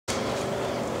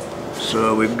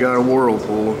So we've got a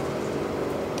Whirlpool.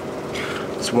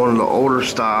 It's one of the older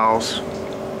styles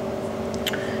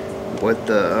with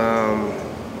the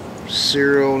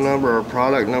serial number or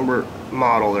product number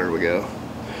model, there we go,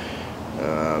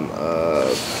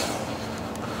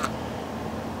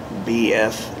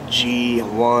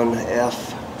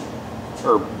 BFG1F,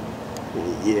 or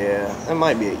yeah, that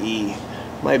might be an E,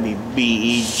 might be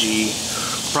BEG,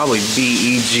 probably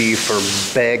BEG for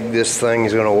beg this thing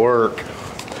is gonna work.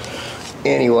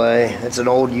 Anyway, it's an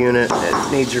old unit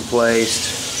that needs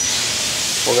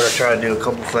replaced. We're gonna try to do a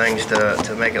couple things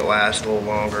to make it last a little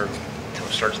longer until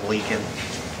it starts leaking.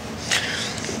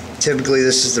 Typically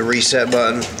this is the reset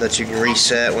button that you can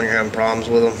reset when you're having problems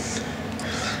with them.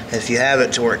 If you have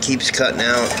it to where it keeps cutting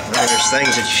out, there's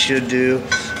things that you should do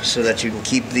so that you can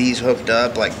keep these hooked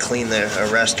up, like clean the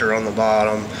arrestor on the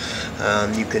bottom.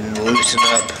 You can loosen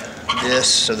up this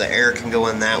so the air can go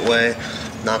in that way.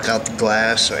 Knock out the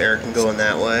glass so air can go in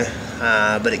that way.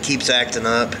 But it keeps acting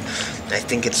up. I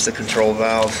think it's the control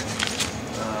valve.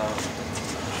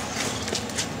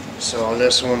 So on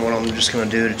this one, what I'm just going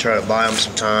to do to try to buy them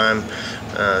some time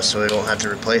so we don't have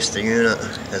to replace the unit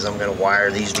is I'm going to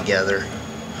wire these together.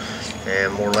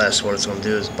 And more or less what it's going to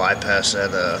do is bypass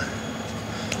that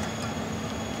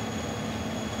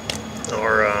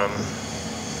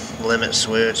limit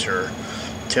switch or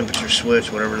temperature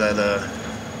switch, whatever that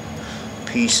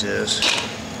piece is.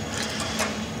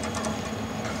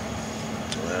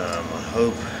 I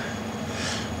hope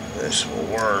this will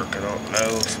work. I don't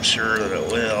know for sure that it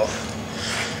will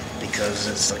because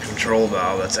it's the control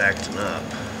valve that's acting up.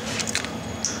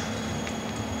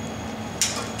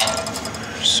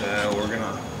 So we're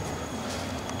gonna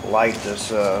light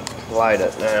this, light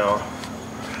it now.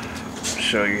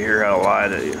 Show you here how to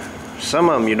light it. Some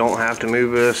of them you don't have to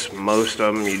move this, most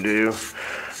of them you do.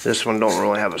 This one don't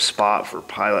really have a spot for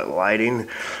pilot lighting,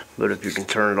 but if you can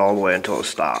turn it all the way until it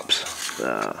stops,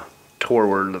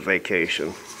 toward the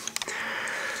vacation.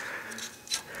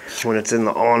 When it's in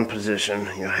the on position,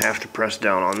 you have to press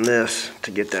down on this to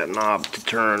get that knob to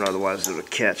turn, otherwise it'll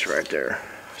catch right there.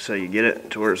 So you get it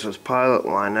to where it says pilot,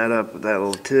 line that up with that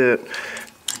little tip,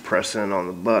 press in on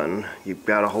the button. You've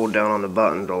got to hold down on the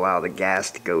button to allow the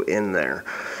gas to go in there.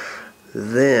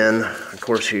 Then, of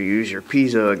course, you use your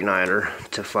piezo igniter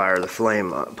to fire the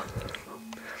flame up.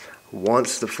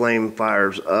 Once the flame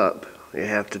fires up, you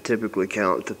have to typically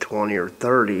count to 20 or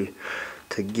 30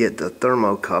 to get the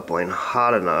thermocoupling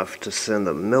hot enough to send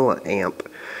the milliamp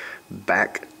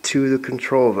back to the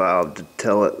control valve to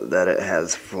tell it that it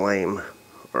has flame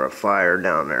or a fire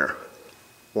down there.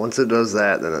 Once it does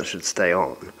that, then it should stay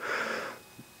on.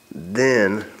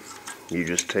 Then you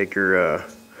just take your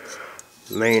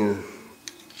main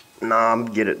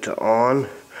knob, get it to on,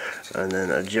 and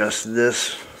then adjust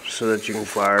this so that you can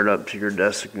fire it up to your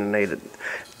designated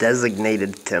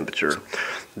temperature.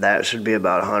 That should be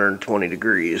about 120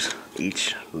 degrees.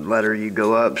 Each letter you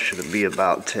go up should be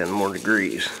about 10 more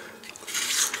degrees.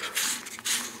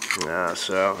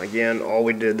 So again, all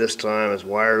we did this time is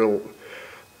wire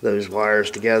those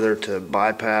wires together to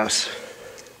bypass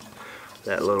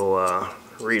that little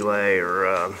relay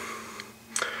or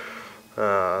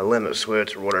limit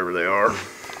switch or whatever they are.